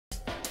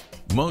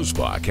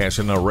Mosbach has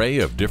an array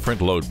of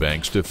different load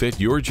banks to fit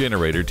your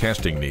generator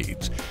testing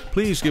needs.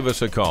 Please give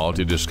us a call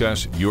to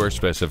discuss your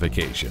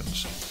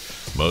specifications.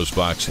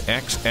 Mosbach's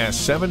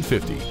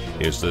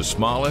XS750 is the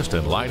smallest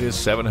and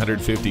lightest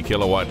 750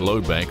 kilowatt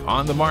load bank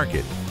on the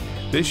market.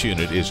 This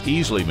unit is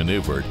easily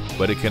maneuvered,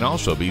 but it can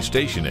also be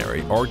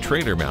stationary or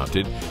trailer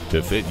mounted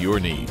to fit your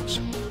needs.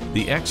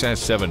 The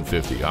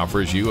XS750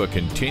 offers you a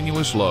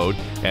continuous load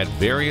at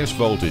various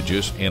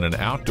voltages in an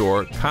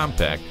outdoor,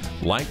 compact,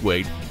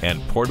 lightweight,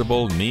 and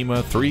portable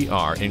NEMA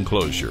 3R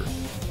enclosure.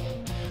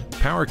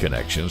 Power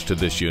connections to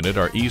this unit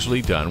are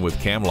easily done with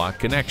cam-lock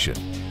connection.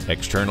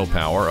 External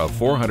power of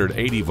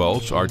 480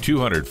 volts or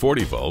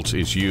 240 volts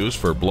is used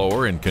for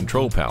blower and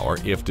control power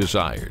if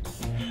desired.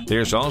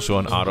 There's also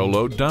an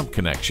auto-load dump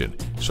connection,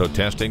 so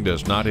testing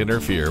does not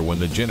interfere when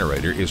the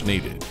generator is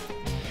needed.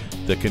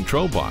 The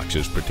control box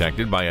is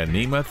protected by a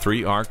NEMA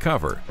 3R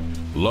cover.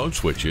 Load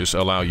switches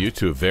allow you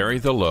to vary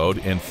the load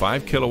in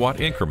 5 kilowatt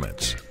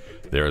increments.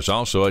 There is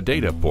also a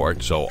data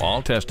port, so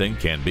all testing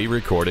can be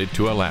recorded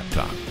to a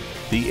laptop.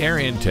 The air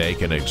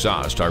intake and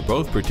exhaust are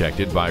both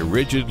protected by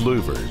rigid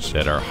louvers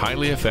that are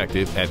highly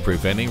effective at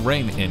preventing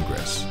rain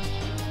ingress.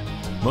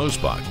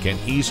 Mosbach can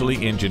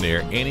easily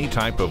engineer any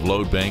type of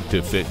load bank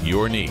to fit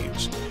your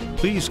needs.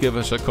 Please give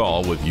us a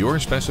call with your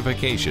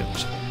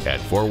specifications at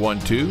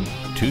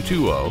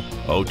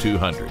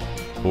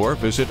 412-220-0200 or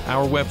visit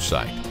our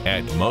website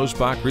at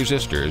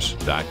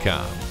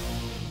mosbachresistors.com.